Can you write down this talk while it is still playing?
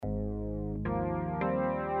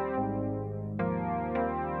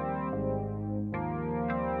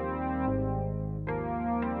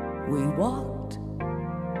We walked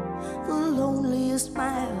the loneliest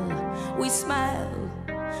mile. We smiled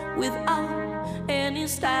without any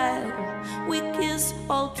style. We kissed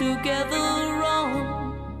all together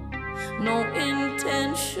wrong, no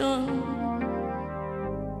intention.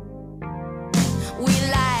 We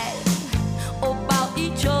lied about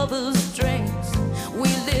each other's strengths. We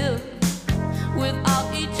lived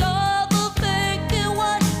without each other, thinking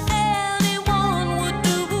what anyone would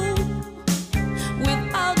do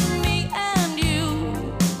without me and you.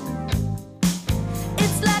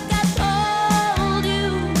 It's like I told you,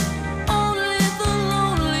 only the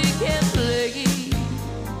lonely can play.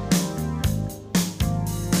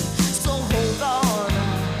 So hold on,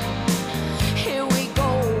 here we go.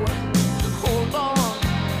 Hold on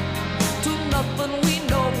to nothing we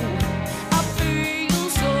know. I feel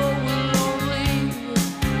so lonely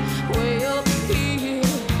way up here.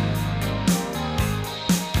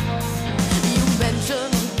 You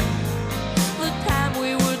mentioned the time we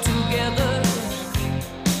were together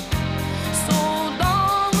so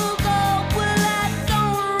long ago. Well, I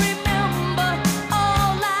don't remember.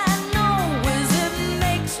 All I know is it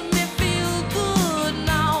makes me feel good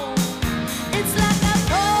now. It's like I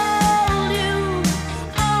told you,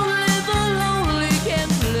 only the lonely can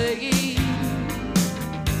play.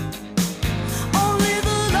 Only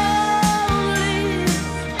the lonely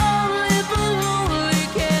can play. Only the lonely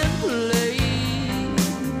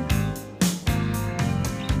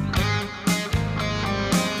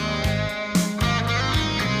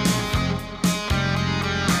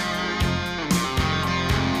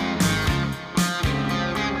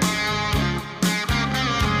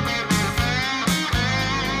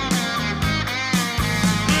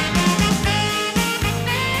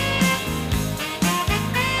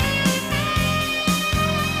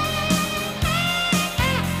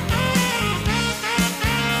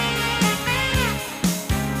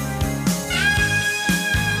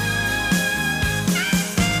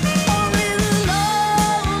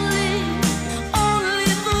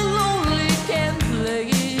can play.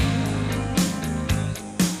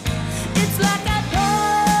 It's like I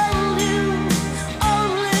told you,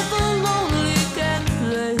 only the lonely can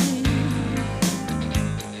play.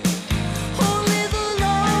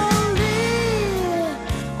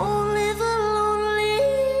 Only the lonely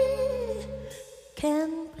can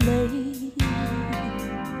play.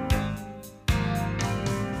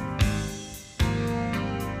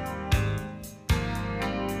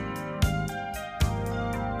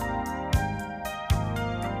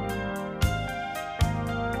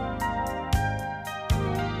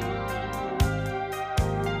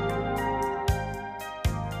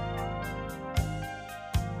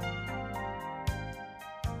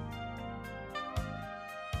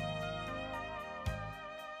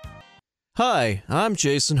 Hi, I'm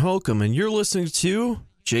Jason Holcomb, and you're listening to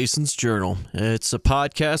Jason's Journal. It's a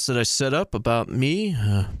podcast that I set up about me.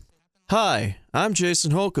 Hi, I'm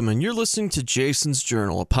Jason Holcomb, and you're listening to Jason's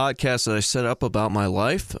Journal, a podcast that I set up about my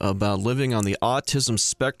life, about living on the autism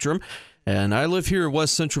spectrum. And I live here in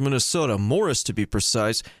West Central Minnesota, Morris to be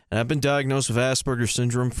precise, and I've been diagnosed with Asperger's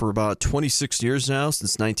syndrome for about 26 years now,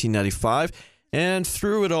 since 1995. And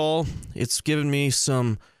through it all, it's given me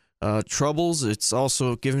some troubles. It's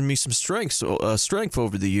also given me some strength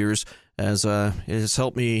over the years, as it has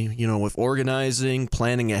helped me, with organizing,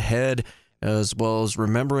 planning ahead, as well as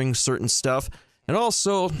remembering certain stuff. And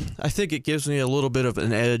also, I think it gives me a little bit of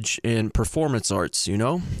an edge in performance arts,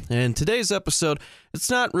 And today's episode,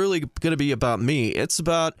 it's not really going to be about me. It's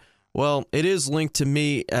about, well, it is linked to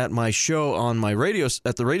me at my show on my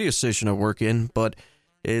at the radio station I work in, but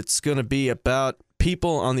it's going to be about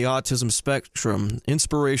people on the autism spectrum,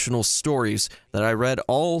 inspirational stories that I read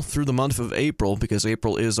all through the month of April, because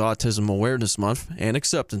April is Autism Awareness Month and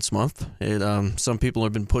Acceptance Month. Some people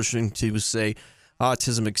have been pushing to say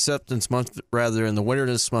Autism Acceptance Month rather than the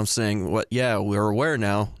Awareness Month, saying, we're aware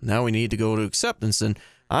now we need to go to acceptance, and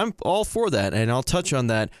I'm all for that, and I'll touch on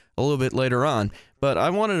that a little bit later on. But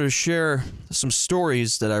I wanted to share some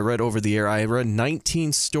stories that I read over the air. I read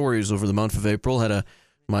 19 stories over the month of April, had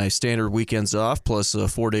my standard weekends off, plus a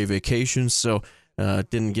 4-day vacation, so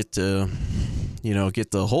didn't get to,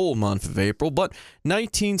 get the whole month of April, but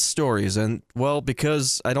 19 stories, and, well,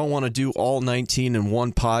 because I don't want to do all 19 in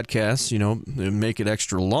one podcast, make it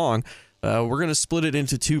extra long, we're going to split it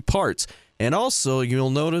into 2 parts, and also, you'll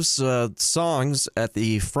notice songs at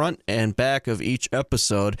the front and back of each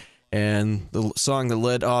episode, and the song that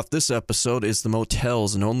led off this episode is The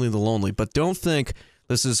Motels and Only the Lonely, but don't think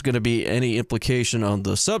this is going to be any implication on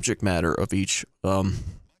the subject matter of each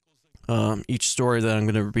story that I'm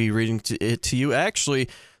going to be reading to you. Actually,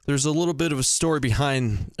 there's a little bit of a story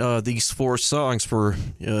behind these 4 songs for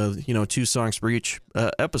 2 songs for each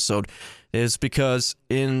episode, is because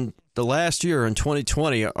in the last year in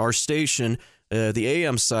 2020, our station, the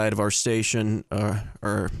AM side of our station,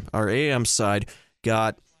 our AM side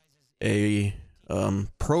got a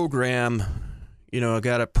program.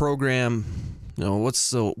 Got a program.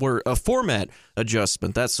 What's the word? A format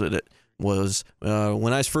adjustment. That's what it was.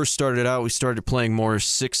 When I first started out, we started playing more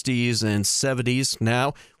 60s and 70s.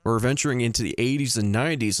 Now we're venturing into the 80s and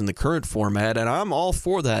 90s in the current format, and I'm all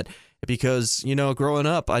for that because, growing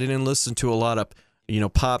up, I didn't listen to a lot of,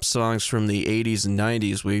 pop songs from the 80s and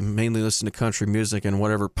 90s. We mainly listened to country music and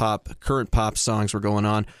whatever current pop songs were going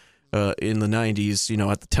on in the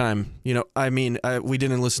 90s, at the time. We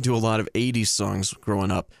didn't listen to a lot of 80s songs growing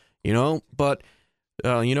up, but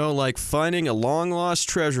like finding a long-lost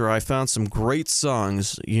treasure, I found some great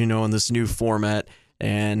songs, in this new format,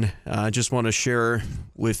 and I just want to share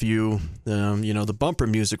with you, the bumper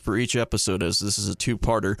music for each episode, as this is a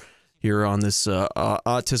 2-parter here on this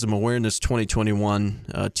Autism Awareness 2021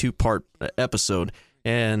 2-part episode,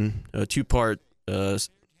 and a 2-part,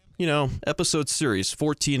 episode series,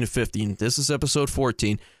 14 and 15. This is episode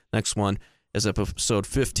 14. Next one is episode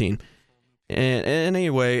 15. And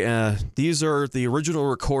anyway, these are the original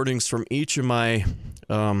recordings from each of my,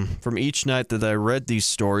 from each night that I read these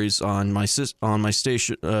stories on my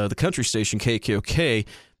station, the country station KKOK,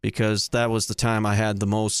 because that was the time I had the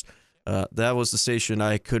most. That was the station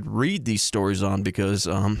I could read these stories on because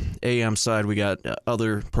AM side we got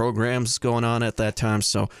other programs going on at that time.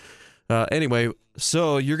 So anyway,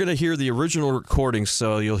 so you're gonna hear the original recordings,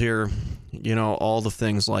 so you'll hear, all the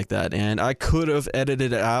things like that. And I could have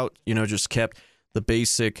edited it out, just kept the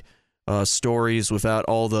basic stories without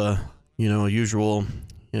all the, usual,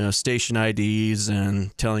 station IDs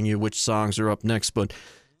and telling you which songs are up next. But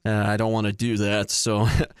I don't want to do that. So,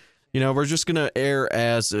 we're just going to air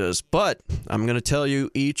as is. But I'm going to tell you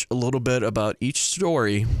each a little bit about each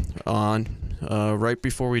story on right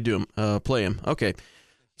before we play them. Okay.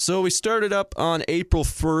 So we started up on April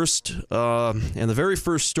 1st, and the very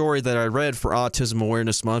first story that I read for Autism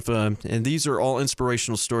Awareness Month, and these are all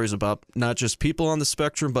inspirational stories about not just people on the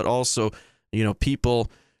spectrum, but also, people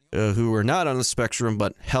who are not on the spectrum,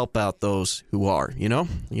 but help out those who are,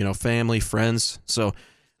 family, friends. So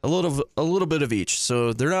a little bit of each.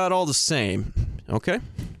 So they're not all the same, okay?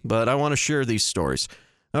 But I want to share these stories.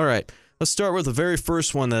 All right. Let's start with the very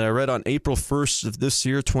first one that I read on April 1st of this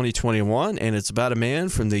year, 2021, and it's about a man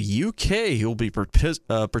from the UK who will be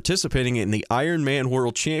participating in the Ironman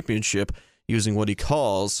World Championship using what he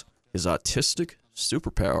calls his autistic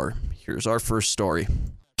superpower. Here's our first story.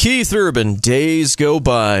 Keith Urban, days go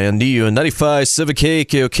by on DU 95.7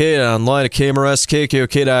 KKOK, online at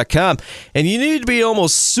KMRSKKOK.com, and you need to be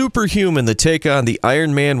almost superhuman to take on the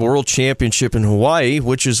Ironman World Championship in Hawaii,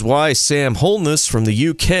 which is why Sam Holness from the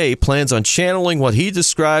UK plans on channeling what he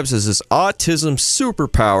describes as his autism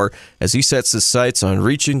superpower as he sets his sights on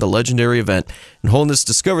reaching the legendary event. And Holness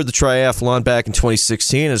discovered the triathlon back in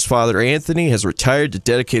 2016. His father, Anthony, has retired to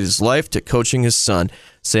dedicate his life to coaching his son.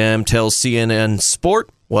 Sam tells CNN Sport,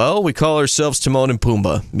 "Well, we call ourselves Timon and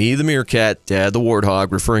Pumbaa, me the meerkat, Dad the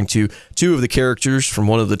warthog," referring to 2 of the characters from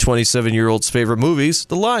one of the 27-year-old's favorite movies,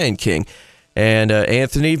 The Lion King. And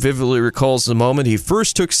Anthony vividly recalls the moment he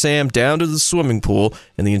first took Sam down to the swimming pool,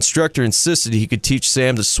 and the instructor insisted he could teach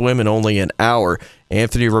Sam to swim in only an hour.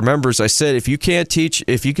 Anthony remembers, "I said, if you could teach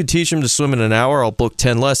him to swim in an hour, I'll book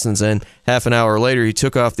 10 lessons." And half an hour later, he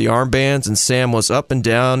took off the armbands, and Sam was up and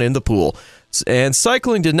down in the pool. And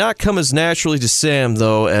cycling did not come as naturally to Sam,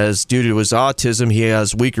 though, as due to his autism, he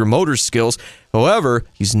has weaker motor skills. However,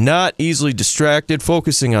 he's not easily distracted,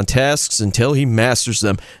 focusing on tasks until he masters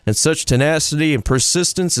them. And such tenacity and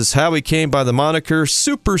persistence is how he came by the moniker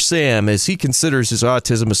Super Sam, as he considers his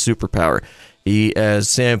autism a superpower. He, as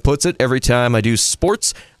Sam puts it, "Every time I do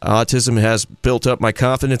sports, autism has built up my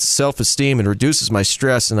confidence, self-esteem, and reduces my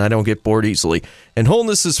stress, and I don't get bored easily." And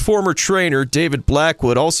Holness's former trainer, David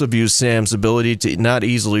Blackwood, also views Sam's ability to not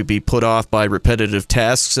easily be put off by repetitive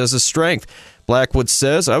tasks as a strength. Blackwood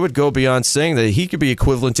says, "I would go beyond saying that he could be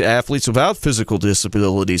equivalent to athletes without physical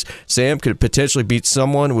disabilities. Sam could potentially beat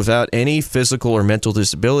someone without any physical or mental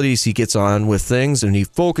disabilities. He gets on with things and he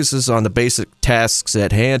focuses on the basic tasks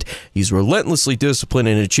at hand. He's relentlessly disciplined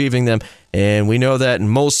in achieving them, And we know that in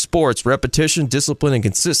most sports, repetition, discipline, and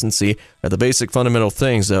consistency are the basic fundamental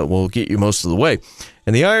things that will get you most of the way.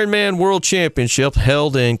 And the Ironman World Championship,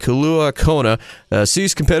 held in Kailua Kona,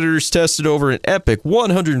 sees competitors tested over an epic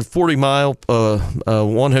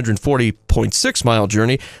 140.6-mile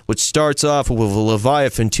journey, which starts off with a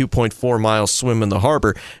Leviathan 2.4-mile swim in the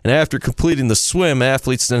harbor. And after completing the swim,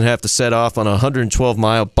 athletes then have to set off on a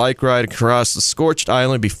 112-mile bike ride across the scorched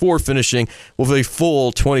island before finishing with a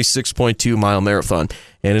full 26.2-mile marathon.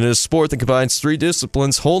 And in a sport that combines three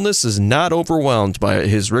disciplines, Holness is not overwhelmed by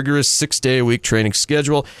his rigorous 6-day-a-week training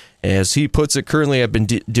schedule. As he puts it, currently I've been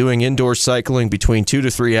doing indoor cycling between 2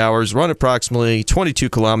 to 3 hours, run approximately 22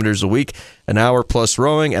 kilometers a week, an hour plus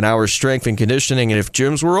rowing, an hour strength and conditioning, and if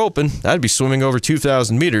gyms were open, I'd be swimming over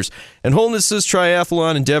 2,000 meters. And Holness's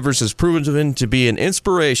triathlon endeavors has proven to be an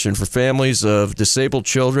inspiration for families of disabled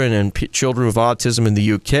children and children with autism in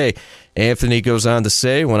the UK. Anthony goes on to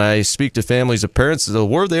say, when I speak to families of parents, the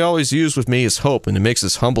word they always use with me is hope, and it makes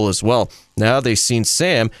us humble as well. Now they've seen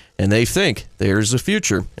Sam, and they think there's a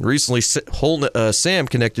future. And recently, Sam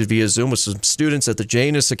connected via Zoom with some students at the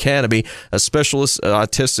Janus Academy, a specialist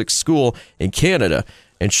autistic school in Canada.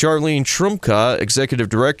 And Charlene Trumka, executive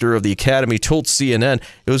director of the Academy, told CNN,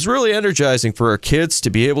 it was really energizing for our kids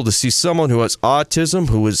to be able to see someone who has autism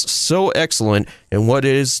who is so excellent in what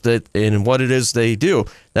it is they do.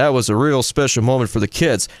 That was a real special moment for the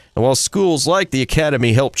kids. And while schools like the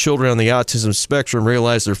Academy help children on the autism spectrum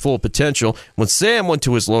realize their full potential, when Sam went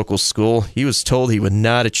to his local school, he was told he would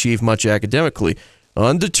not achieve much academically.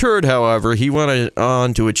 Undeterred, however, he went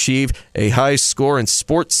on to achieve a high score in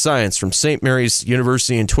sports science from St. Mary's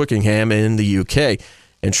University in Twickenham in the UK.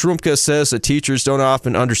 And Trumka says that teachers don't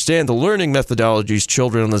often understand the learning methodologies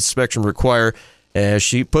children on the spectrum require. As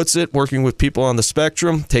she puts it, working with people on the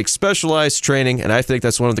spectrum takes specialized training, and I think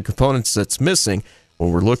that's one of the components that's missing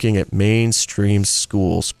when we're looking at mainstream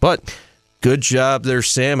schools. But good job there,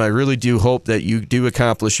 Sam. I really do hope that you do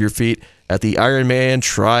accomplish your feat at the Ironman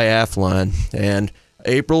Triathlon. And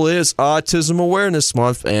April is Autism Awareness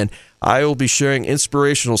Month, and I will be sharing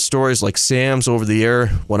inspirational stories like Sam's over the air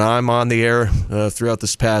when I'm on the air throughout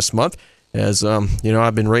this past month. As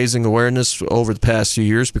I've been raising awareness over the past few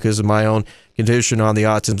years because of my own condition on the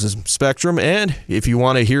autism spectrum. And if you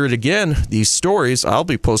want to hear it again, these stories, I'll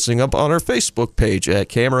be posting up on our Facebook page at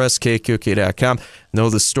KMRSKQK.com. I know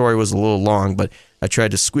the story was a little long, but I tried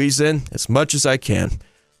to squeeze in as much as I can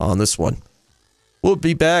on this one. We'll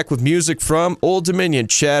be back with music from Old Dominion,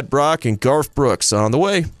 Chad Brock, and Garth Brooks on the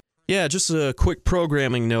way. Yeah, just a quick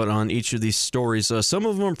programming note on each of these stories. Some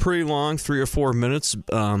of them are pretty long, 3 or 4 minutes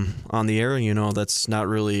on the air. You know, that's not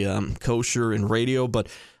really kosher in radio, but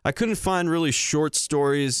I couldn't find really short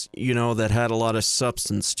stories, that had a lot of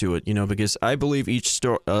substance to it, because I believe each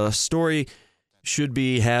story should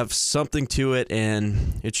have something to it,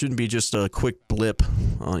 and it shouldn't be just a quick blip,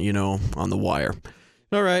 on the wire.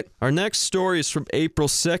 All right, our next story is from April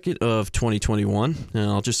 2nd of 2021,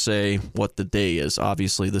 and I'll just say what the day is.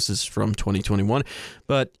 Obviously, this is from 2021,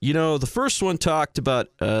 but, the first one talked about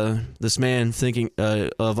this man thinking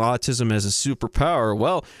of autism as a superpower.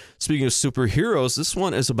 Well, speaking of superheroes, this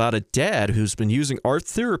one is about a dad who's been using art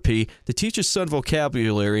therapy to teach his son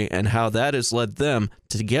vocabulary and how that has led them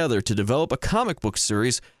together to develop a comic book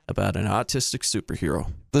series about an autistic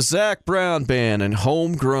superhero. The Zac Brown Band and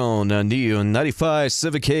Homegrown on Neo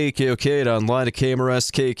 95.7 KKOK, online at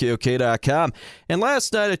KMRSKKOK.com. And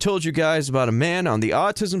last night I told you guys about a man on the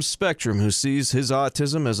autism spectrum who sees his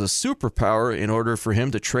autism as a superpower in order for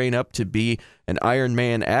him to train up to be an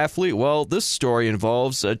Ironman athlete. Well, this story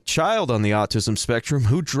involves a child on the autism spectrum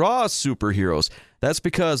who draws superheroes. That's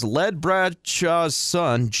because Led Bradshaw's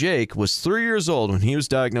son, Jake, was 3 years old when he was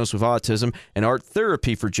diagnosed with autism, and art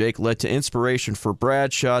therapy for Jake led to inspiration for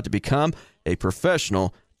Bradshaw to become a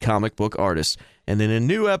professional comic book artist. And in a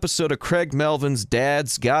new episode of Craig Melvin's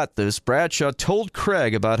Dad's Got This, Bradshaw told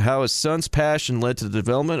Craig about how his son's passion led to the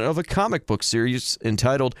development of a comic book series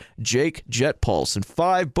entitled Jake Jet Pulse, and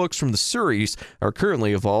 5 books from the series are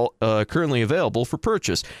currently available for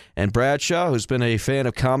purchase. And Bradshaw, who's been a fan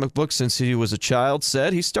of comic books since he was a child,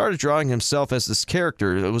 said he started drawing himself as this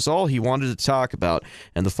character. It was all he wanted to talk about.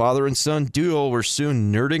 And the father and son duo were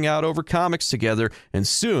soon nerding out over comics together, and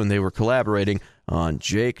soon they were collaborating on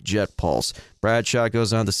Jake Jet Pulse. Bradshaw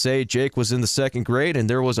goes on to say Jake was in the second grade and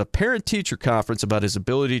there was a parent-teacher conference about his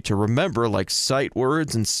ability to remember like sight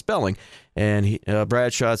words and spelling. And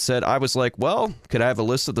Bradshaw said, I was like, well, could I have a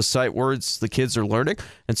list of the sight words the kids are learning?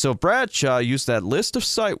 And so Bradshaw used that list of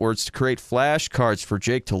sight words to create flashcards for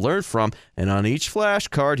Jake to learn from. And on each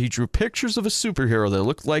flashcard, he drew pictures of a superhero that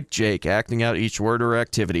looked like Jake, acting out each word or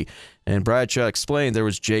activity. And Bradshaw explained there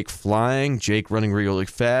was Jake flying, Jake running really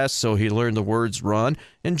fast, so he learned the words run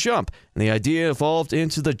and jump. And the idea evolved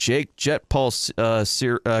into the Jake Jet Pulse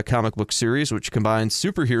comic book series, which combines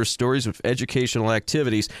superhero stories with educational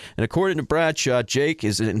activities. And according to Bradshaw, Jake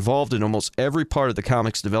is involved in almost every part of the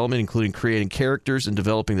comic's development, including creating characters and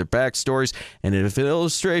developing their backstories. And if an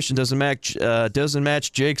illustration doesn't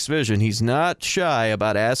match Jake's vision, he's not shy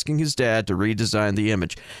about asking his dad to redesign the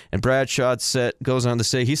image. And Bradshaw goes on to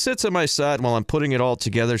say, he sits at my side while I'm putting it all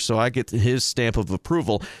together, so I get his stamp of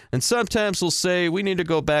approval. And sometimes he'll say, we need to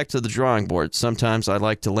go back to the drawing board. Sometimes I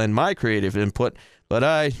like to lend my creative input, but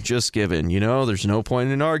I just give in. There's no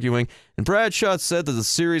point in arguing. And Bradshaw said that the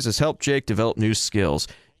series has helped Jake develop new skills.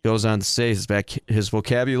 He goes on to say his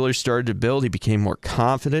vocabulary started to build. He became more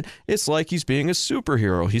confident. It's like he's being a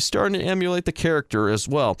superhero. He's starting to emulate the character as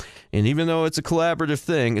well. And even though it's a collaborative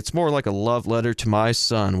thing, it's more like a love letter to my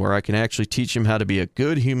son, where I can actually teach him how to be a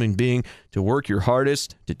good human being, to work your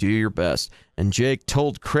hardest, to do your best. And Jake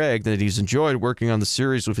told Craig that he's enjoyed working on the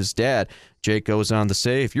series with his dad. Jake goes on to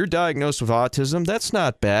say, if you're diagnosed with autism, that's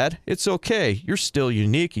not bad. It's okay. You're still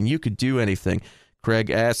unique and you could do anything.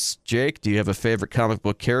 Craig asks Jake, do you have a favorite comic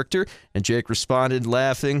book character? And Jake responded,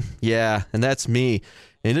 laughing, yeah, and that's me.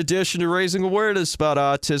 In addition to raising awareness about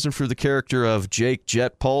autism through the character of Jake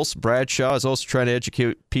Jet Pulse, Bradshaw is also trying to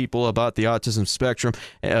educate people about the autism spectrum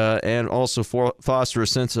and also foster a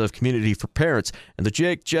sense of community for parents. And the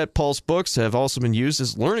Jake Jet Pulse books have also been used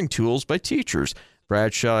as learning tools by teachers.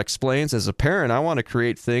 Bradshaw explains, as a parent, I want to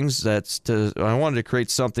create I wanted to create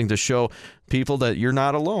something to show people that you're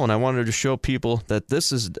not alone. I wanted to show people that this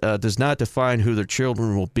does not define who their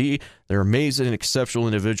children will be. They're amazing and exceptional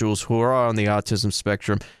individuals who are on the autism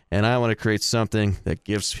spectrum, and I want to create something that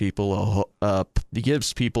gives people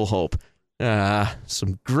hope.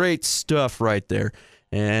 Some great stuff right there.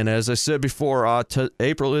 And as I said before,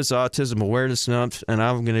 April is Autism Awareness Month, and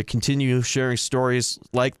I'm going to continue sharing stories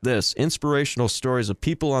like this, inspirational stories of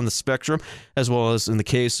people on the spectrum, as well as in the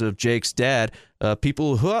case of Jake's dad,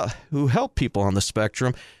 people who help people on the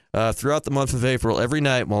spectrum throughout the month of April every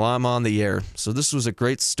night while I'm on the air. So this was a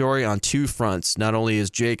great story on two fronts. Not only is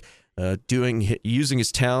Jake using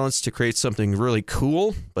his talents to create something really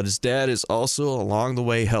cool, but his dad is also along the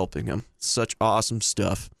way helping him. Such awesome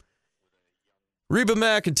stuff. Reba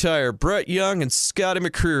McEntire, Brett Young, and Scotty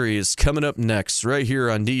McCreery is coming up next, right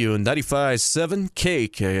here on DU 95.7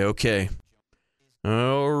 KKOK.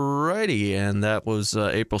 Alrighty, and that was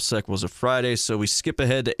April 2nd was a Friday, so we skip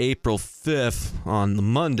ahead to April 5th on the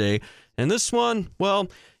Monday. And this one, well,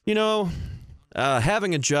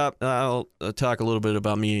 having a job, I'll talk a little bit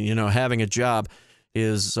about me. Having a job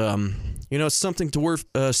is, something to worth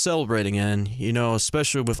celebrating, and,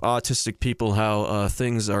 especially with autistic people, how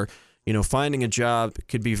things are. Finding a job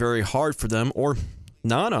could be very hard for them, or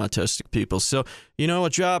non-autistic people. So, a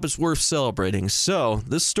job is worth celebrating. So,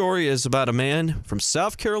 this story is about a man from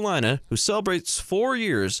South Carolina who celebrates 4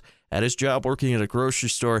 years at his job working at a grocery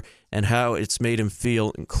store and how it's made him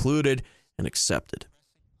feel included and accepted.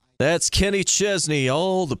 That's Kenny Chesney,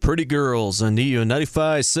 All the Pretty Girls on DU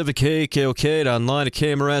 95.7 KKOK, online at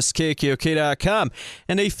KMRSKKOK.com.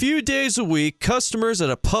 And a few days a week, customers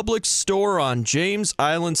at a Publix store on James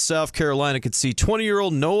Island, South Carolina could see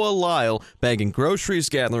 20-year-old Noah Lyle bagging groceries,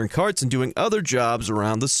 gathering carts, and doing other jobs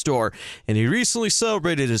around the store. And he recently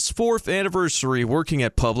celebrated his 4th anniversary working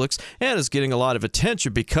at Publix and is getting a lot of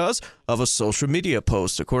attention because of a social media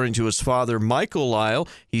post. According to his father, Michael Lyle,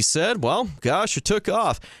 he said, well, gosh, it took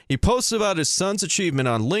off. He posted about his son's achievement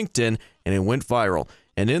on LinkedIn, and it went viral.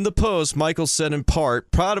 And in the post, Michael said in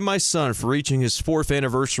part, proud of my son for reaching his 4th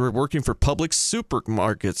anniversary working for Publix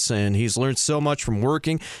supermarkets, and he's learned so much from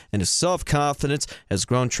working, and his self-confidence has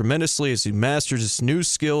grown tremendously as he mastered his new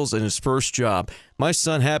skills in his first job. My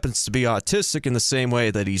son happens to be autistic in the same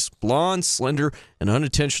way that he's blonde, slender, and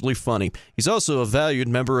unintentionally funny. He's also a valued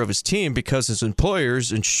member of his team because his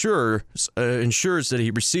employers ensures that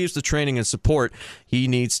he receives the training and support he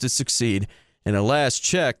needs to succeed. In a last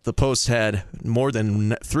check, the post had more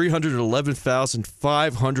than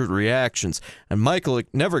 311,500 reactions, and Michael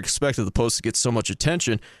never expected the post to get so much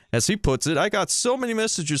attention. As he puts it, I got so many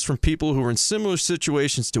messages from people who were in similar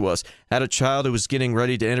situations to us, had a child who was getting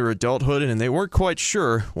ready to enter adulthood, and they weren't quite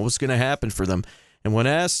sure what was going to happen for them. And when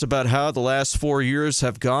asked about how the last 4 years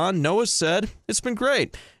have gone, Noah said, "It's been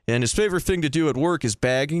great. And his favorite thing to do at work is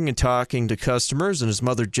bagging and talking to customers." And his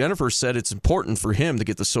mother, Jennifer, said it's important for him to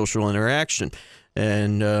get the social interaction.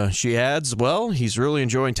 And she adds, well, he's really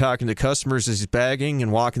enjoying talking to customers as he's bagging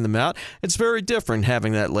and walking them out. It's very different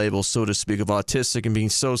having that label, so to speak, of autistic and being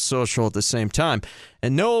so social at the same time.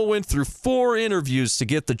 And Noah went through 4 interviews to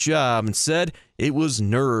get the job and said it was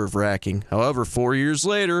nerve-wracking. However, 4 years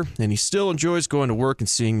later, and he still enjoys going to work and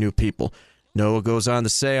seeing new people. Noah goes on to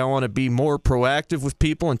say, "I want to be more proactive with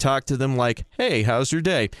people and talk to them like, hey, how's your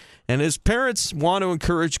day?" And his parents want to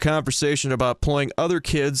encourage conversation about employing other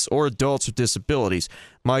kids or adults with disabilities.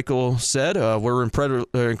 Michael said, we're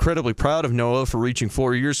incredibly proud of Noah for reaching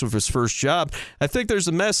 4 years with his first job. I think there's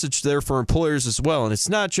a message there for employers as well, and it's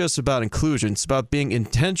not just about inclusion. It's about being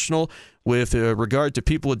intentional with regard to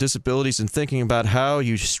people with disabilities and thinking about how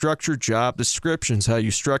you structure job descriptions, how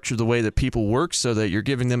you structure the way that people work so that you're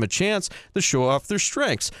giving them a chance to show off their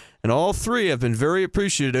strengths. And all 3 have been very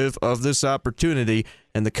appreciative of this opportunity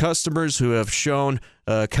and the customers who have shown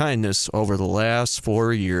kindness over the last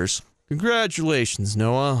 4 years. Congratulations,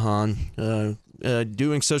 Noah, on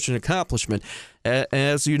doing such an accomplishment.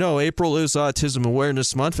 As you know, April is Autism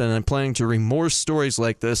Awareness Month, and I'm planning to read more stories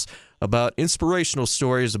like this about inspirational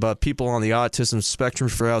stories about people on the autism spectrum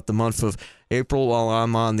throughout the month of April while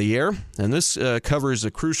I'm on the air. And this covers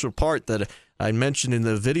a crucial part that I mentioned in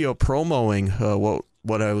the video promoting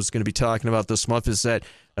what I was going to be talking about this month, is that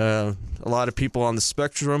a lot of people on the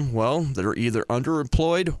spectrum, well, that are either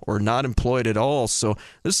underemployed or not employed at all. So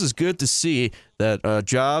this is good to see that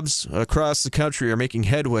jobs across the country are making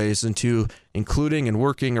headways into including and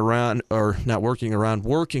working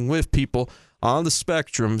with people on the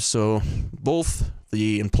spectrum. So both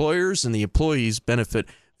the employers and the employees benefit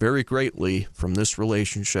very greatly from this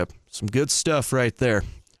relationship. Some good stuff right there.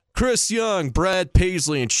 Chris Young, Brad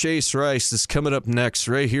Paisley, and Chase Rice is coming up next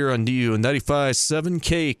right here on DU 95.7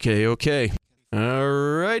 KKOK.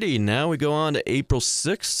 Alrighty, now we go on to April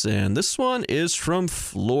 6th, and this one is from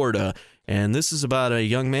Florida. And this is about a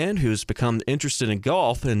young man who's become interested in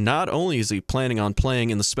golf, and not only is he planning on playing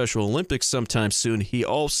in the Special Olympics sometime soon, he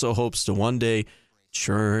also hopes to one day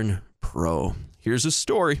turn pro. Here's his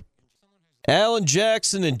story. Alan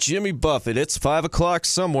Jackson and Jimmy Buffett. It's 5 o'clock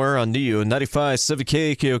somewhere on DU 95.7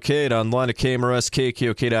 KKOK and online at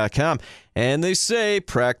KMRSKKOK.com. And they say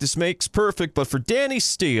practice makes perfect, but for Danny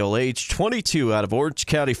Steele, age 22, out of Orange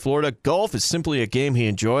County, Florida, golf is simply a game he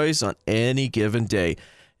enjoys on any given day.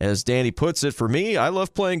 As Danny puts it, for me, I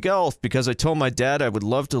love playing golf because I told my dad I would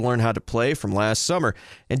love to learn how to play from last summer.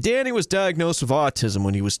 And Danny was diagnosed with autism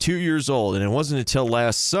when he was 2 years old, and it wasn't until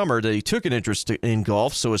last summer that he took an interest in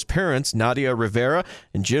golf, so his parents, Nadia Rivera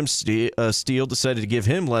and Jim Steele, decided to give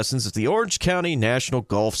him lessons at the Orange County National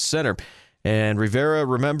Golf Center. And Rivera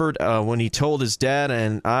remembered when he told his dad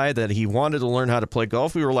and I that he wanted to learn how to play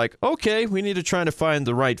golf. We were like, okay, we need to try to find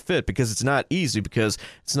the right fit, because it's not easy, because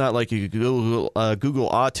it's not like you Google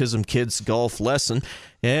autism kids golf lesson.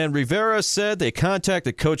 And Rivera said they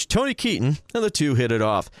contacted Coach Tony Keaton, and the two hit it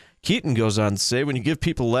off. Keaton goes on to say, when you give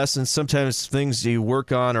people lessons, sometimes things you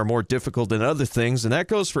work on are more difficult than other things, and that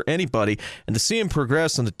goes for anybody. And to see him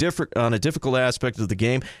progress on a difficult aspect of the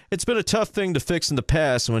game, it's been a tough thing to fix in the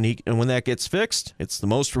past, and when that gets fixed, it's the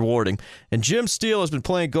most rewarding. And Jim Steele has been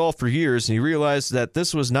playing golf for years, and he realized that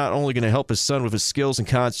this was not only going to help his son with his skills and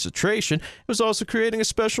concentration, it was also creating a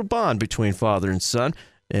special bond between father and son.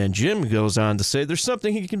 And Jim goes on to say there's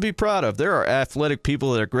something he can be proud of. There are athletic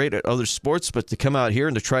people that are great at other sports, but to come out here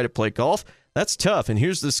and to try to play golf, that's tough. And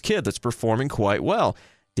here's this kid that's performing quite well.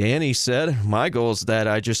 Danny said, my goal is that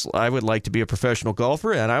I would like to be a professional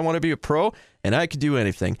golfer, and I want to be a pro, and I can do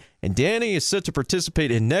anything. And Danny is set to participate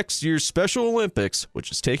in next year's Special Olympics,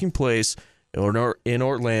 which is taking place in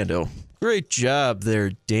Orlando. Great job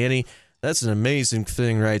there, Danny. That's an amazing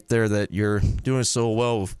thing right there that you're doing so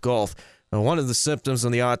well with golf. One of the symptoms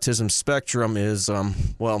on the autism spectrum is,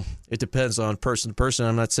 it depends on person to person.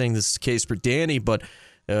 I'm not saying this is the case for Danny, but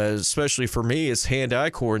especially for me, is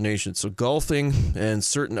hand-eye coordination. So golfing and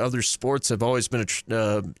certain other sports have always been,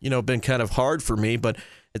 been kind of hard for me. But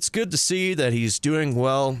it's good to see that he's doing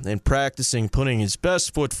well and practicing, putting his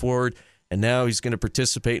best foot forward. And now he's going to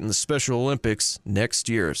participate in the Special Olympics next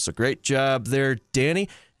year. So great job there, Danny.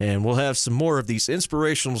 And we'll have some more of these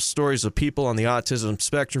inspirational stories of people on the autism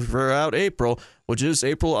spectrum throughout April, which is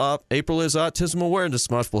April is Autism Awareness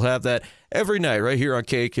Month. We'll have that every night right here on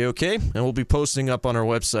KKOK, and we'll be posting up on our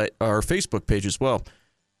website, our Facebook page as well.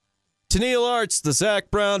 Tenille Arts, the Zac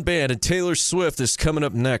Brown Band, and Taylor Swift is coming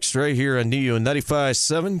up next right here on DU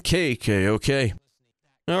 95.7 KKOK.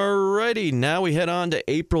 Alrighty, now we head on to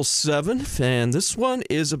April 7th, and this one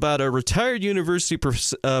is about a retired university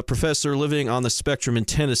professor living on the spectrum in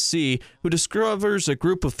Tennessee who discovers a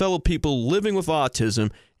group of fellow people living with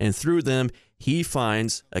autism, and through them, he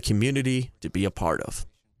finds a community to be a part of.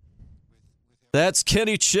 That's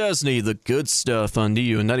Kenny Chesney, the good stuff on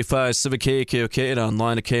NEW 95.7 KKOK and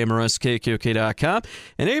online at KMRSKKOK.com.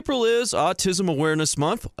 And April is Autism Awareness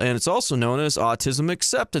Month, and it's also known as Autism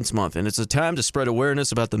Acceptance Month. And it's a time to spread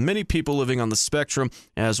awareness about the many people living on the spectrum,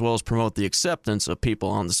 as well as promote the acceptance of people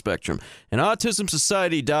on the spectrum. And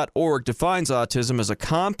AutismSociety.org defines autism as a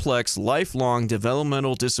complex, lifelong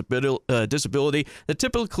developmental disability that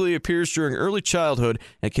typically appears during early childhood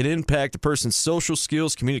and can impact a person's social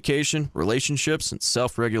skills, communication, relationships, and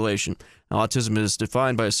self-regulation. Autism is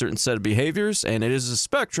defined by a certain set of behaviors, and it is a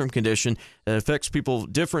spectrum condition that affects people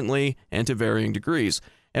differently and to varying degrees.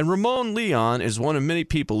 And Ramon Leon is one of many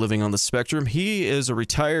people living on the spectrum. He is a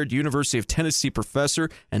retired University of Tennessee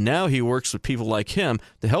professor, and now he works with people like him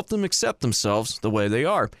to help them accept themselves the way they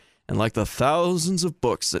are. And like the thousands of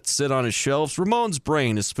books that sit on his shelves, Ramon's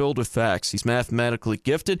brain is filled with facts. He's mathematically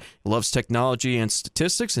gifted, he loves technology and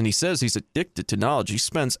statistics, and he says he's addicted to knowledge. He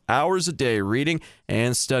spends hours a day reading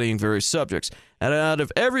and studying various subjects. And out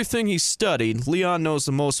of everything he's studied, Leon knows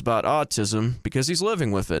the most about autism because he's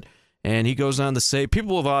living with it. And he goes on to say,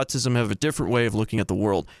 people with autism have a different way of looking at the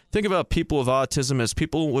world. Think about people with autism as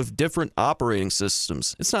people with different operating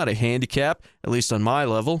systems. It's not a handicap, at least on my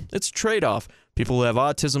level. It's a trade-off. People who have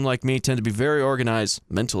autism like me tend to be very organized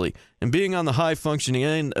mentally. And being on the high-functioning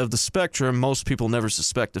end of the spectrum, most people never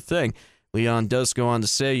suspect a thing. Leon does go on to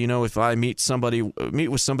say, you know, if I meet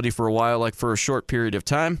with somebody for a while, like for a short period of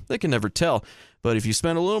time, they can never tell. But if you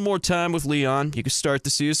spend a little more time with Leon, you can start to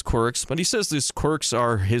see his quirks. But he says these quirks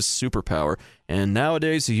are his superpower. And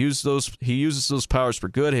nowadays, he uses those powers for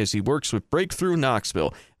good as he works with Breakthrough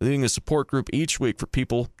Knoxville, leading a support group each week for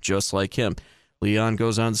people just like him. Leon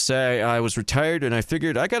goes on to say, I was retired and I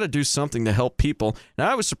figured I got to do something to help people. And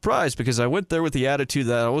I was surprised because I went there with the attitude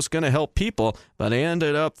that I was going to help people, but I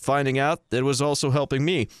ended up finding out that it was also helping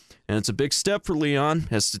me. And it's a big step for Leon,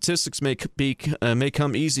 as statistics may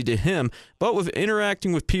come easy to him, but with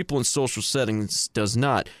interacting with people in social settings does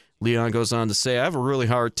not. Leon goes on to say, I have a really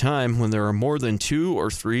hard time when there are more than 2 or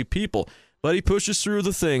 3 people. But he pushes through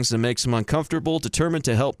the things that makes him uncomfortable, determined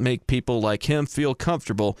to help make people like him feel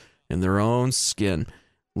comfortable in their own skin.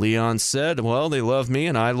 Leon said, well, they love me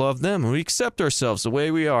and I love them, and we accept ourselves the way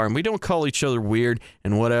we are, and we don't call each other weird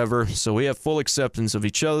and whatever, so we have full acceptance of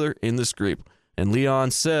each other in this group. And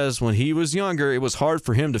Leon says when he was younger, it was hard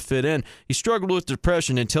for him to fit in. He struggled with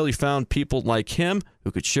depression until he found people like him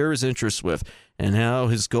who could share his interests with, and now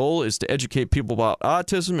his goal is to educate people about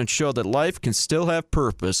autism and show that life can still have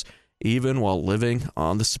purpose even while living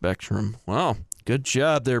on the spectrum. Wow, good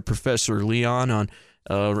job there, Professor Leon, on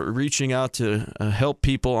reaching out to help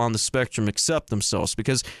people on the spectrum accept themselves,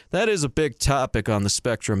 because that is a big topic on the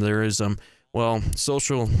spectrum. There is,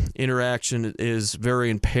 social interaction is very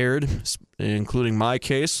impaired, including my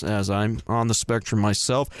case, as I'm on the spectrum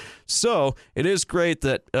myself. So it is great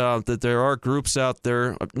that that there are groups out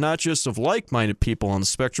there, not just of like-minded people on the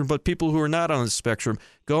spectrum, but people who are not on the spectrum,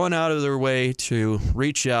 going out of their way to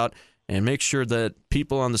reach out and make sure that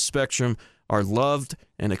people on the spectrum are loved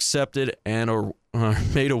and accepted and are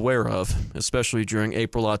made aware of, especially during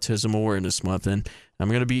April Autism Awareness Month. And I'm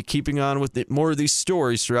going to be keeping on with more of these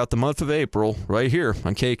stories throughout the month of April right here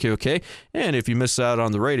on KKOK. And if you miss out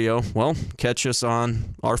on the radio, well, catch us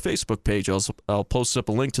on our Facebook page. I'll post up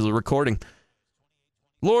a link to the recording.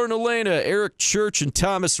 Lauren Elena, Eric Church, and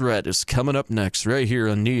Thomas Rhett is coming up next right here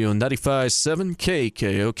on NEW 95.7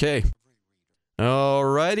 KKOK.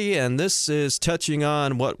 Alrighty, and this is touching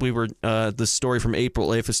on what the story from April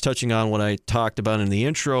 8th is touching on what I talked about in the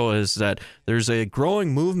intro, is that there's a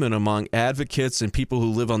growing movement among advocates and people who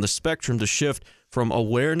live on the spectrum to shift from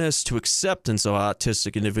awareness to acceptance of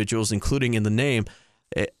autistic individuals, including in the name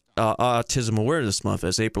Autism Awareness Month,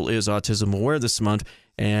 as April is Autism Awareness Month.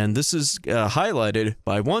 And this is highlighted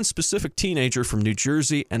by one specific teenager from New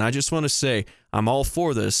Jersey, and I just want to say I'm all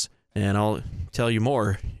for this, and I'll tell you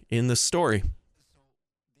more in this story.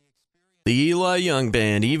 The Eli Young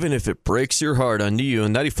Band, Even If It Breaks Your Heart, on NEW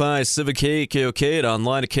 95.7 KKOK and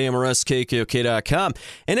online at KMRSKKOK.com.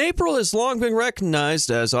 And April has long been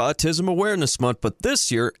recognized as Autism Awareness Month, but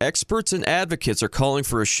this year, experts and advocates are calling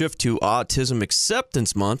for a shift to Autism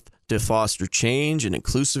Acceptance Month to foster change and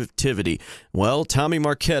inclusivity. Well, Tommy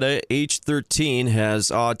Marquetta, age 13, has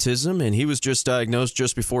autism, and he was just diagnosed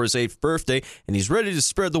just before his 8th birthday, and he's ready to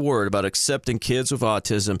spread the word about accepting kids with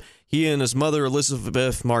autism. He and his mother,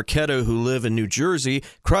 Elizabeth Marquetta, who live in New Jersey,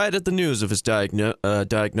 cried at the news of his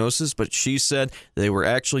diagnosis, but she said they were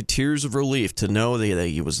actually tears of relief to know that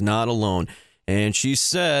he was not alone. And she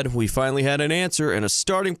said, we finally had an answer and a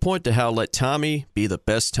starting point to how to let Tommy be the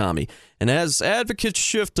best Tommy. And as advocates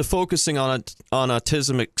shift to focusing on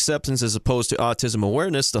autism acceptance as opposed to autism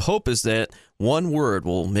awareness, the hope is that one word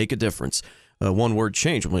will make a difference. One word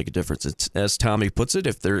change will make a difference. It's, as Tommy puts it,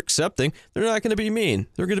 if they're accepting, they're not going to be mean.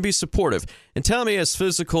 They're going to be supportive. And Tommy has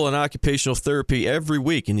physical and occupational therapy every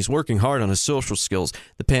week, and he's working hard on his social skills.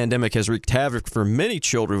 The pandemic has wreaked havoc for many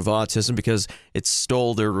children with autism because it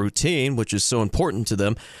stole their routine, which is so important to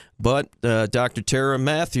them. But Dr. Tara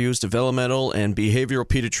Matthews, developmental and behavioral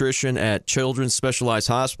pediatrician at Children's Specialized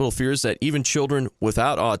Hospital, fears that even children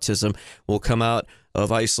without autism will come out of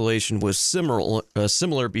isolation with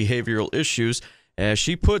similar behavioral issues. As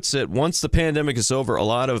she puts it, once the pandemic is over, a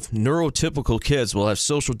lot of neurotypical kids will have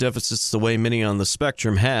social deficits the way many on the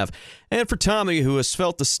spectrum have. And for Tommy, who has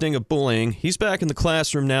felt the sting of bullying, he's back in the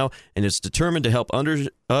classroom now and is determined to help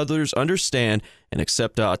others understand and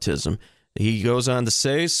accept autism. He goes on to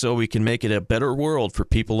say, so we can make it a better world for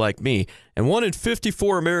people like me. And 1 in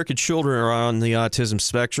 54 American children are on the autism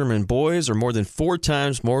spectrum, and boys are more than 4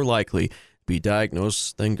 times more likely to be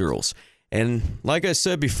diagnosed than girls. And like I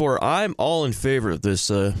said before, I'm all in favor of this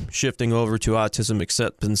shifting over to Autism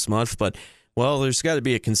Acceptance Month, but, well, there's got to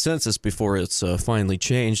be a consensus before it's finally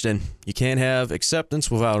changed, and you can't have acceptance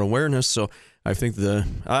without awareness, so I think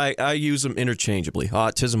I use them interchangeably.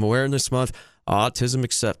 Autism Awareness Month, Autism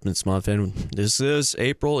Acceptance Month, and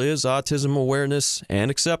April is Autism Awareness and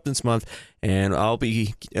Acceptance Month, and I'll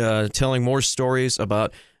be telling more stories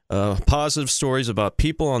about positive stories about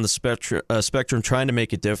people on the spectrum trying to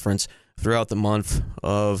make a difference throughout the month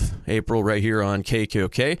of April right here on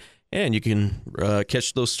KKOK, and you can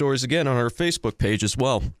catch those stories again on our Facebook page as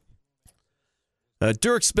well.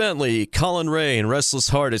 Dierks Bentley, Colin Ray, and Restless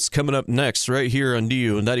Heart, it's coming up next right here on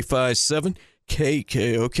DU 95.7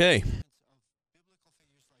 KKOK.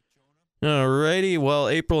 Alrighty, well,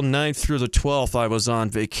 April 9th through the 12th, I was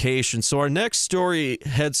on vacation. So our next story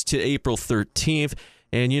heads to April 13th.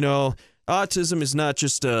 And, you know, autism is not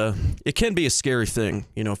just it can be a scary thing,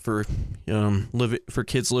 you know, for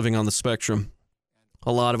kids living on the spectrum.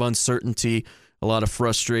 A lot of uncertainty, a lot of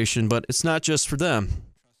frustration, but it's not just for them.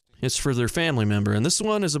 It's for their family member. And this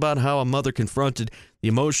one is about how a mother confronted the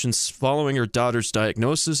emotions following her daughter's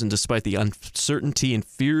diagnosis. And despite the uncertainty and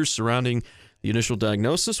fears surrounding the initial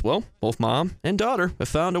diagnosis, well, both mom and daughter have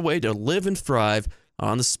found a way to live and thrive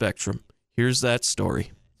on the spectrum. Here's that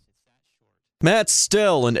story. Matt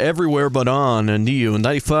Stell and Everywhere But On and NEW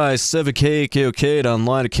 95.7 KKOK and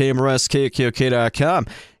online at KMRS,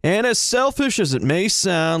 And as selfish as it may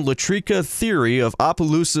sound, Latrika Theory of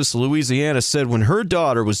Opelousas, Louisiana, said when her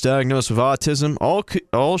daughter was diagnosed with autism,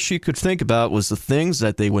 all she could think about was the things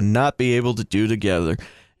that they would not be able to do together.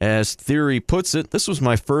 As Theory puts it, this was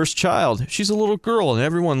my first child. She's a little girl and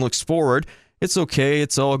everyone looks forward. It's okay,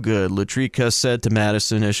 it's all good, Latrika said to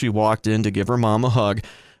Madison as she walked in to give her mom a hug.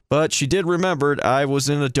 But she did remember I was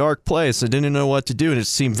in a dark place. I didn't know what to do, and it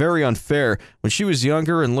seemed very unfair. When she was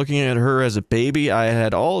younger and looking at her as a baby, I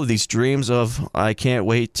had all of these dreams of, I can't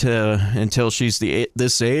wait until she's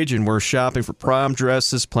this age, and we're shopping for prom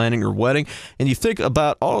dresses, planning her wedding. And you think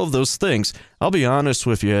about all of those things. I'll be honest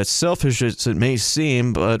with you, as selfish as it may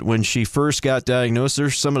seem, but when she first got diagnosed,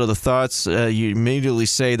 there's some of the thoughts you immediately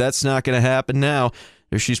say, that's not going to happen now.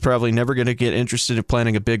 She's probably never going to get interested in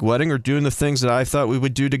planning a big wedding or doing the things that I thought we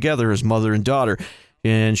would do together as mother and daughter.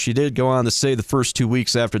 And she did go on to say the first 2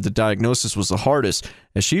 weeks after the diagnosis was the hardest.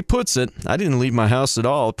 As she puts it, I didn't leave my house at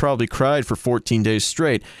all, probably cried for 14 days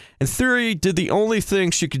straight. And Theory did the only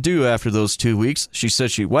thing she could do after those 2 weeks. She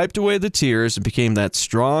said she wiped away the tears and became that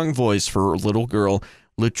strong voice for her little girl.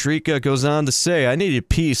 Latrika goes on to say, I needed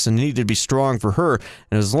peace and needed to be strong for her.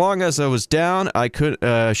 And as long as I was down,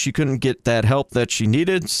 she couldn't get that help that she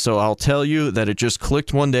needed. So I'll tell you that it just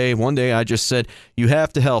clicked one day. One day I just said, you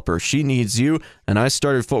have to help her. She needs you. And I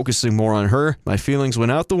started focusing more on her. My feelings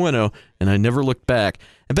went out the window and I never looked back.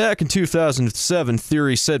 And back in 2007,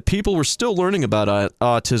 Theory said people were still learning about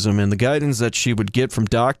autism and the guidance that she would get from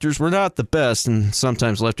doctors were not the best and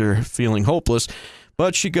sometimes left her feeling hopeless.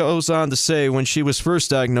 But she goes on to say when she was first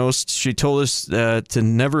diagnosed, she told us to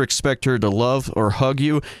never expect her to love or hug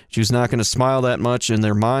you. She was not going to smile that much in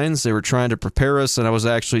their minds. They were trying to prepare us, and I was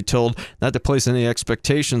actually told not to place any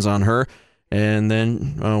expectations on her. And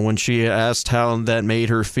then when she asked how that made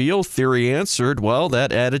her feel, Theory answered, well,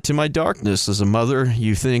 that added to my darkness. As a mother,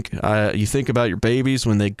 you think about your babies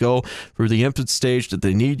when they go through the infant stage that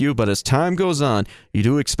they need you, but as time goes on, you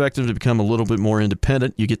do expect them to become a little bit more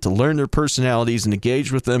independent. You get to learn their personalities and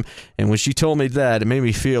engage with them. And when she told me that, it made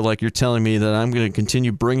me feel like you're telling me that I'm going to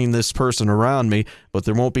continue bringing this person around me, but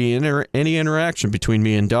there won't be any interaction between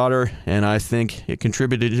me and daughter. And I think it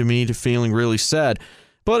contributed to me to feeling really sad.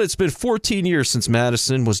 But it's been 14 years since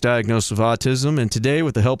Madison was diagnosed with autism, and today,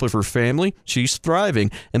 with the help of her family, she's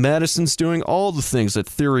thriving. And Madison's doing all the things that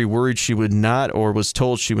Theory worried she would not, or was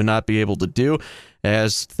told she would not be able to do.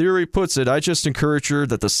 As Theory puts it, I just encourage her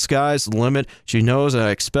that the sky's the limit. She knows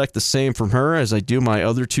I expect the same from her as I do my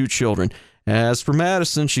other two children. As for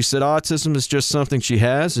Madison, she said autism is just something she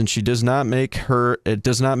has, and it does not make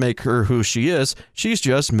her who she is. She's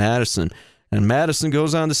just Madison. And Madison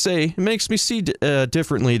goes on to say, it makes me see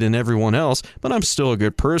differently than everyone else, but I'm still a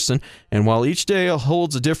good person. And while each day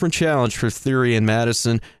holds a different challenge for Theory and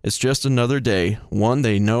Madison, it's just another day, one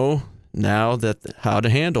they know now how to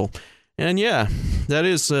handle. And yeah, that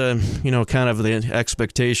is, kind of the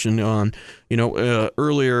expectation on,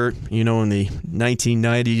 earlier, in the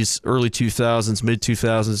 1990s, early 2000s, mid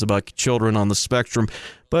 2000s about children on the spectrum.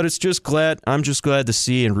 But I'm just glad to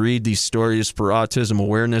see and read these stories for Autism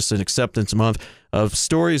Awareness and Acceptance Month of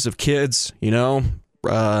stories of kids,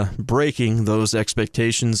 breaking those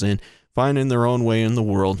expectations and finding their own way in the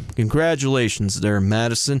world. Congratulations there,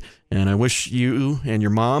 Madison, and I wish you and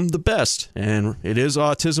your mom the best. And it is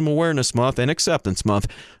Autism Awareness Month and Acceptance Month.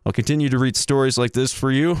 I'll continue to read stories like this for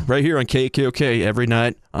you right here on KKOK every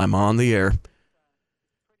night I'm on the air.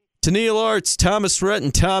 Tennille Arts, Thomas Rhett,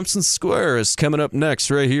 and Thompson Square is coming up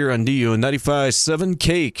next right here on DU 95.7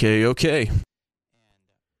 KKOK.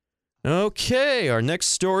 Okay, our next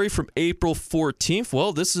story from April 14th.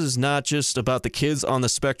 Well, this is not just about the kids on the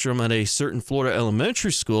spectrum at a certain Florida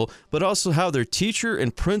elementary school, but also how their teacher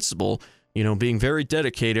and principal, being very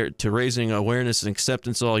dedicated to raising awareness and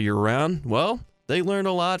acceptance all year round, well, they learn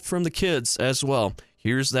a lot from the kids as well.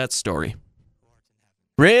 Here's that story.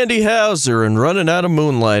 Randy Hauser and Running Out of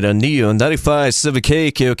Moonlight on Neo 95.7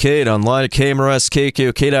 KKOK and online at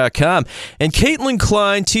KMRSKKOK.com. And Caitlin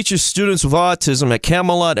Klein teaches students with autism at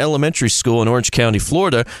Camelot Elementary School in Orange County,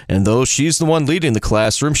 Florida. And though she's the one leading the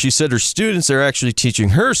classroom, she said her students are actually teaching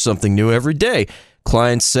her something new every day.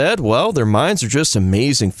 Klein said, well, their minds are just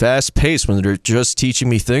amazing, fast-paced when they're just teaching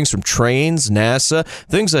me things from trains, NASA,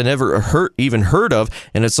 things I never even heard of,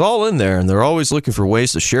 and it's all in there, and they're always looking for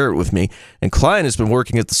ways to share it with me. And Klein has been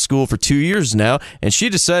working at the school for 2 years now, and she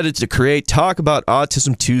decided to create Talk About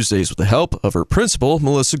Autism Tuesdays with the help of her principal,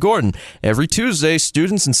 Melissa Gordon. Every Tuesday,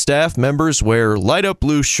 students and staff members wear light-up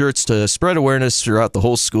blue shirts to spread awareness throughout the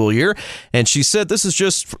whole school year, and she said this is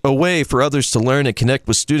just a way for others to learn and connect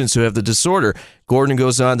with students who have the disorder. Gordon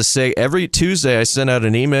goes on to say, every Tuesday I send out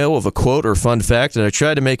an email of a quote or fun fact, and I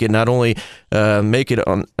try to make it not only so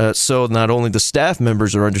not only the staff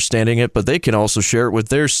members are understanding it, but they can also share it with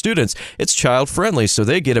their students. It's child-friendly, so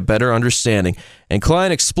they get a better understanding. And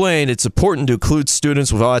Klein explained it's important to include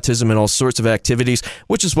students with autism in all sorts of activities,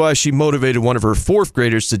 which is why she motivated one of her fourth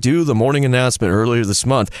graders to do the morning announcement earlier this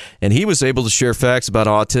month. And he was able to share facts about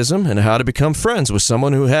autism and how to become friends with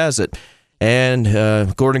someone who has it.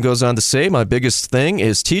 And Gordon goes on to say, my biggest thing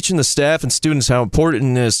is teaching the staff and students how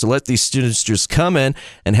important it is to let these students just come in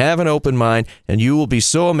and have an open mind, and you will be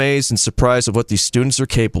so amazed and surprised at what these students are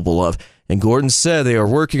capable of. And Gordon said they are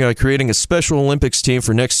working on creating a Special Olympics team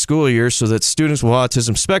for next school year so that students with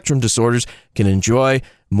autism spectrum disorders can enjoy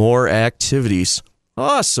more activities.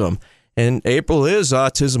 Awesome. And April is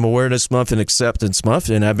Autism Awareness Month and Acceptance Month,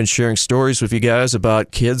 and I've been sharing stories with you guys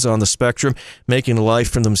about kids on the spectrum making a life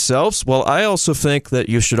for themselves. Well, I also think that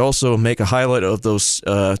you should also make a highlight of those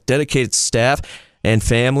dedicated staff and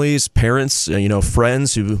families, parents,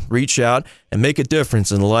 friends who reach out and make a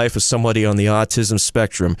difference in the life of somebody on the autism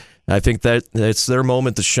spectrum. I think that it's their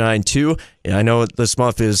moment to shine too. And I know this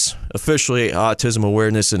month is officially Autism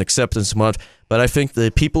Awareness and Acceptance Month, but I think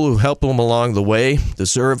the people who help them along the way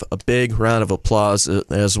deserve a big round of applause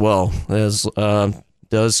as well, as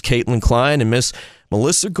does Caitlin Klein and Miss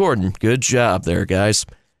Melissa Gordon. Good job there, guys.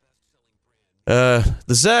 The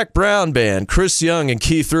Zac Brown Band, Chris Young and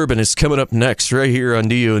Keith Urban is coming up next right here on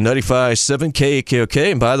DU 95.7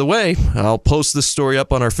 KKOK. And by the way, I'll post this story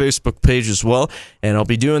up on our Facebook page as well, and I'll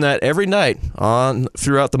be doing that every night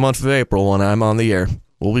throughout the month of April when I'm on the air.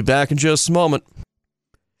 We'll be back in just a moment.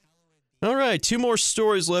 All right, 2 more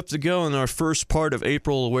stories left to go in our first part of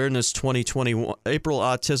April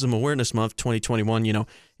Autism Awareness Month 2021. You know,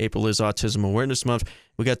 April is Autism Awareness Month.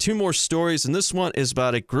 We got 2 more stories, and this one is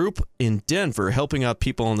about a group in Denver helping out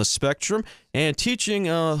people on the spectrum and teaching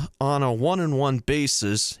on a one-on-one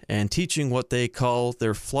basis and teaching what they call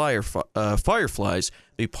their fireflies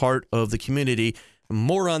be part of the community.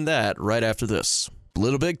 More on that right after this.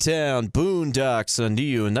 Little Big Town, Boondocks on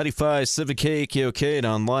DU and 95.7 KKOK and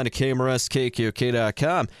online at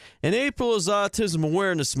KMRSKKOK.com. And April is Autism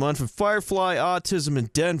Awareness Month, and Firefly Autism in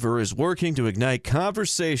Denver is working to ignite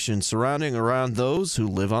conversation surrounding around those who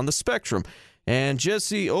live on the spectrum. And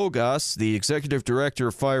Jesse Ogas, the executive director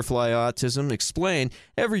of Firefly Autism, explained,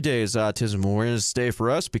 every day is Autism Awareness Day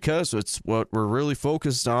for us because it's what we're really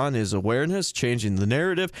focused on is awareness, changing the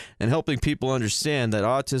narrative, and helping people understand that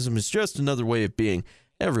autism is just another way of being.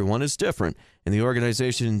 Everyone is different. And the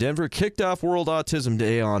organization in Denver kicked off World Autism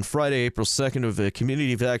Day on Friday, April 2nd, with a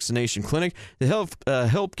community vaccination clinic to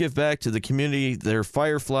help give back to the community their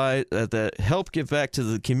fireflies that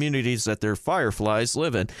their fireflies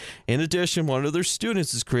live in. In addition, one of their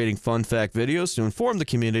students is creating fun fact videos to inform the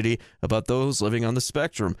community about those living on the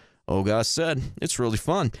spectrum. Ogas said, "It's really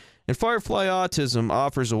fun." And Firefly Autism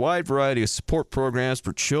offers a wide variety of support programs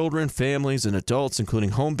for children, families, and adults,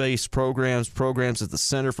 including home-based programs at the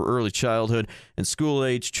Center for Early Childhood and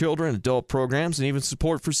School-Age Children, adult programs, and even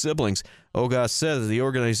support for siblings. Ogas said that the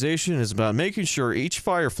organization is about making sure each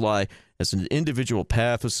Firefly has an individual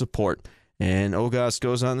path of support. And Ogas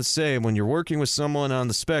goes on to say, when you're working with someone on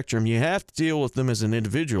the spectrum, you have to deal with them as an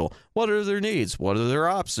individual. What are their needs? What are their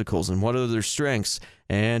obstacles? And what are their strengths?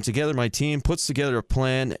 And together, my team puts together a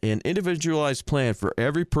plan, an individualized plan for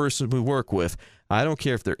every person we work with. I don't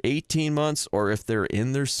care if they're 18 months or if they're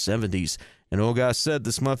in their 70s. And Ogas said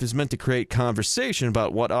this month is meant to create conversation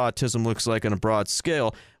about what autism looks like on a broad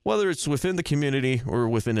scale, whether it's within the community or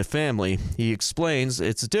within a family. He explains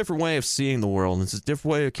it's a different way of seeing the world. It's a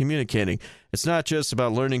different way of communicating. It's not just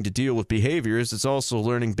about learning to deal with behaviors. It's also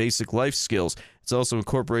learning basic life skills. It's also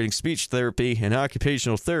incorporating speech therapy and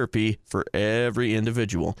occupational therapy for every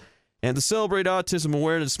individual. And to celebrate Autism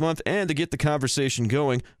Awareness Month and to get the conversation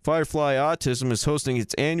going, Firefly Autism is hosting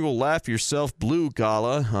its annual Laugh Yourself Blue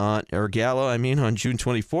Gala, on June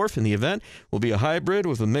 24th. And the event will be a hybrid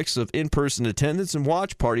with a mix of in-person attendance and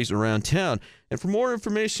watch parties around town. And for more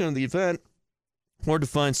information on the event, or to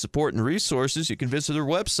find support and resources, you can visit their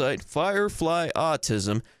website,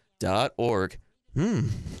 fireflyautism.org.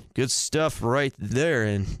 Good stuff right there.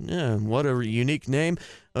 And what a unique name,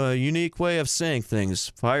 a unique way of saying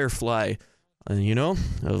things. Firefly,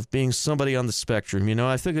 of being somebody on the spectrum.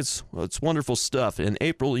 I think it's wonderful stuff. And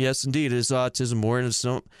April, yes, indeed, is Autism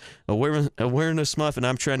Awareness Month, and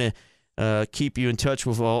I'm trying to keep you in touch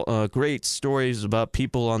with all great stories about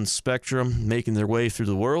people on the spectrum making their way through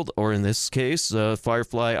the world, or in this case,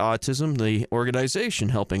 Firefly Autism, the organization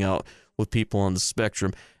helping out with people on the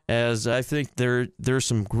spectrum. As I think there's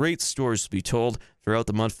some great stories to be told throughout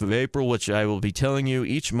the month of April, which I will be telling you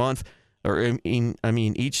each month,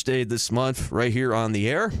 each day this month right here on the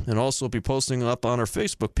air, and also be posting up on our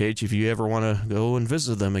Facebook page if you ever want to go and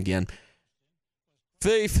visit them again.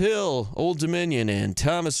 Faith Hill, Old Dominion, and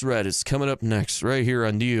Thomas Rhett is coming up next right here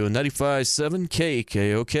on DU 95.7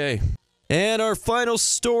 KKOK. And our final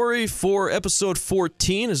story for episode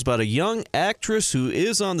 14 is about a young actress who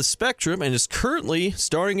is on the spectrum and is currently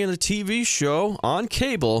starring in a TV show on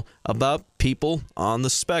cable about people on the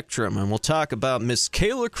spectrum. And we'll talk about Miss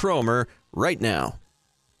Kayla Cromer right now.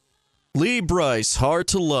 Lee Bryce, Hard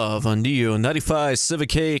to Love on DU 95.7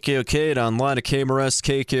 KKOK and online at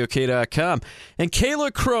KMRSKKOK.com. And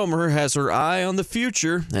Kayla Cromer has her eye on the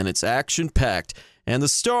future, and it's action-packed. And the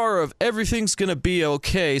star of Everything's Gonna Be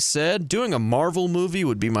Okay said, doing a Marvel movie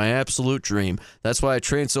would be my absolute dream. That's why I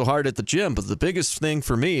train so hard at the gym, but the biggest thing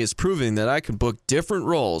for me is proving that I can book different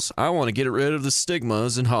roles. I want to get rid of the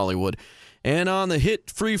stigmas in Hollywood. And on the hit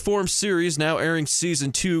Freeform series, now airing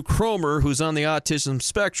Season 2, Cromer, who's on the autism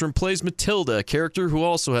spectrum, plays Matilda, a character who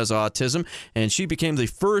also has autism, and she became the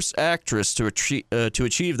first actress to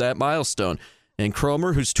achieve that milestone. And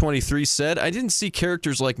Cromer, who's 23, said, I didn't see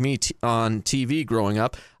characters like me on TV growing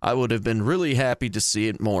up. I would have been really happy to see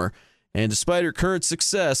it more. And despite her current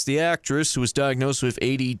success, the actress, who was diagnosed with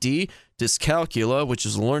ADD, dyscalculia, which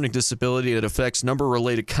is a learning disability that affects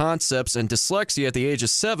number-related concepts, and dyslexia at the age of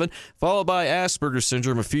 7, followed by Asperger's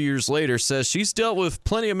syndrome a few years later, says she's dealt with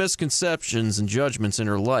plenty of misconceptions and judgments in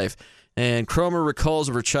her life. And Cromer recalls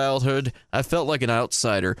of her childhood, I felt like an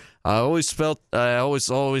outsider. I always felt I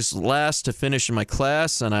was last to finish in my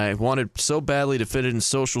class, and I wanted so badly to fit in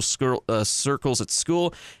social circles at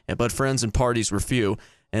school, but friends and parties were few.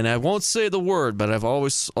 And I won't say the word, but I've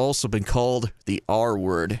always also been called the R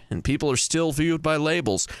word, and people are still viewed by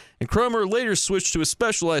labels. And Cromer later switched to a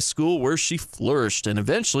specialized school where she flourished and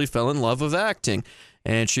eventually fell in love with acting.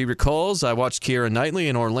 And she recalls, I watched Keira Knightley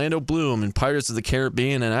and Orlando Bloom in Pirates of the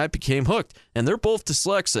Caribbean, and I became hooked. And they're both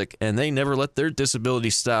dyslexic, and they never let their disability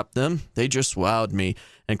stop them. They just wowed me.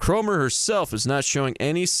 And Cromer herself is not showing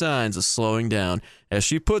any signs of slowing down. As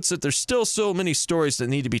she puts it, there's still so many stories that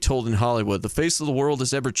need to be told in Hollywood. The face of the world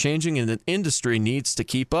is ever-changing, and the industry needs to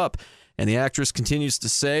keep up. And the actress continues to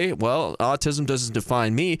say, well, autism doesn't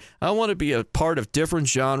define me. I want to be a part of different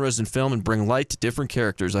genres in film and bring light to different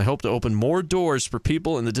characters. I hope to open more doors for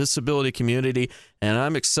people in the disability community, and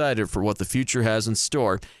I'm excited for what the future has in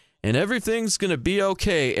store. And Everything's Gonna Be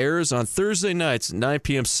Okay airs on Thursday nights at 9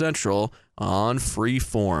 p.m. Central on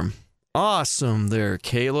Freeform. Awesome there,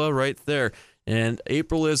 Kayla, right there. And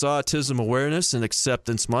April is Autism Awareness and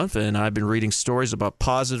Acceptance Month, and I've been reading stories about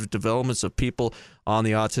positive developments of people on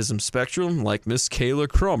the autism spectrum, like Miss Kayla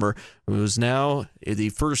Cromer, who is now the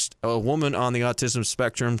first woman on the autism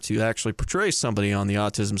spectrum to actually portray somebody on the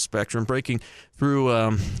autism spectrum, breaking through,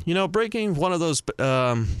 breaking through one of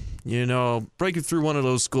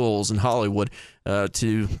those goals in Hollywood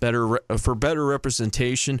for better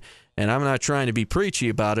representation. And I'm not trying to be preachy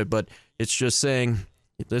about it, but it's just saying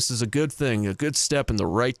this is a good thing, a good step in the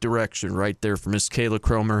right direction right there for Miss Kayla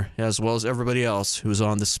Cromer, as well as everybody else who's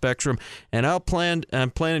on the spectrum. And I'm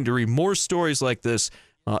planning to read more stories like this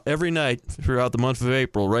every night throughout the month of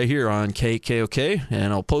April right here on KKOK,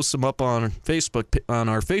 and I'll post them up on our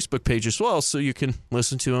Facebook page as well, so you can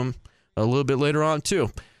listen to them a little bit later on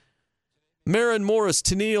too. Maren Morris,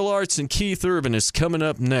 Tennille Arts, and Keith Urban is coming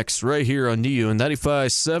up next right here on NEW and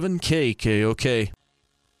 95.7 KKOK.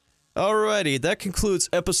 Alrighty, that concludes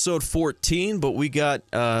episode 14, but we got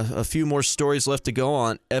a few more stories left to go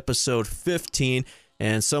on episode 15,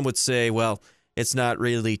 and some would say, well, it's not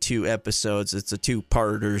really 2 episodes, it's a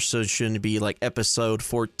 2-parter, so it shouldn't be like episode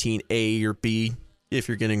 14A or B if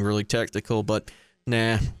you're getting really technical, but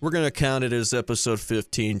nah, we're going to count it as episode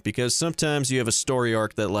 15, because sometimes you have a story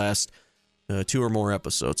arc that lasts 2 or more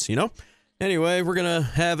episodes, you know? Anyway, we're going to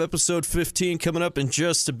have episode 15 coming up in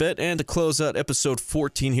just a bit, and to close out episode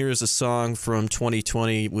 14, here's a song from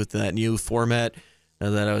 2020 with that new format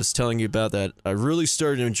that I was telling you about that I really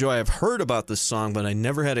started to enjoy. I've heard about this song, but I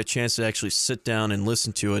never had a chance to actually sit down and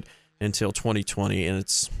listen to it until 2020, and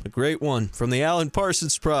it's a great one from the Alan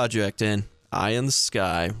Parsons Project and Eye in the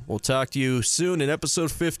Sky. We'll talk to you soon in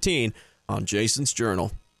episode 15 on Jason's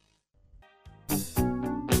Journal.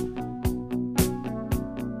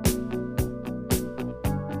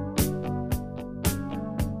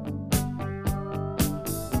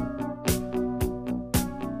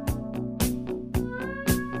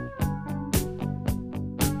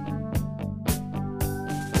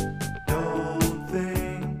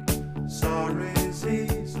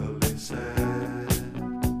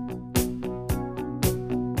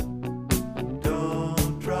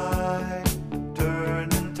 Don't try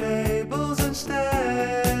turning tables instead.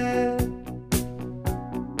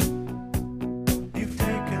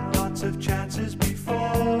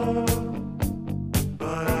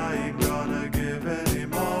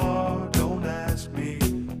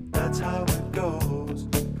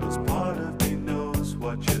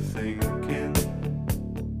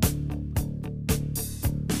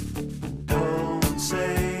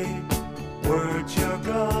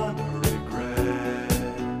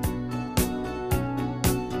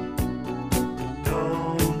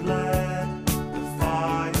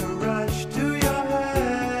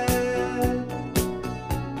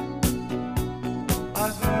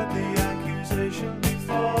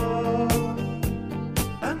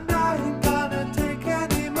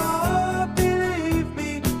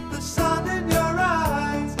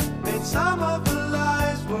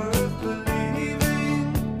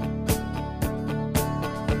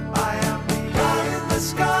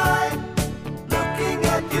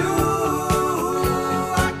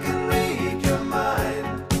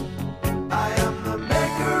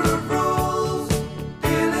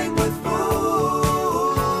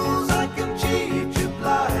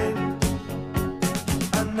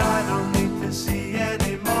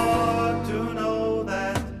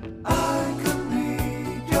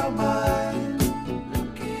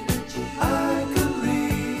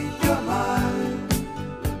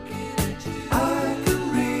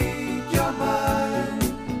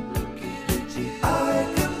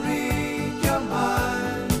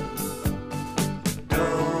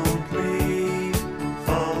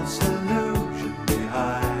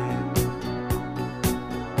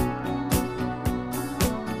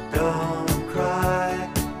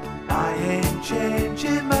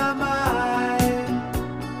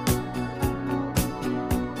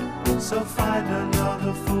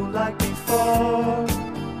 love.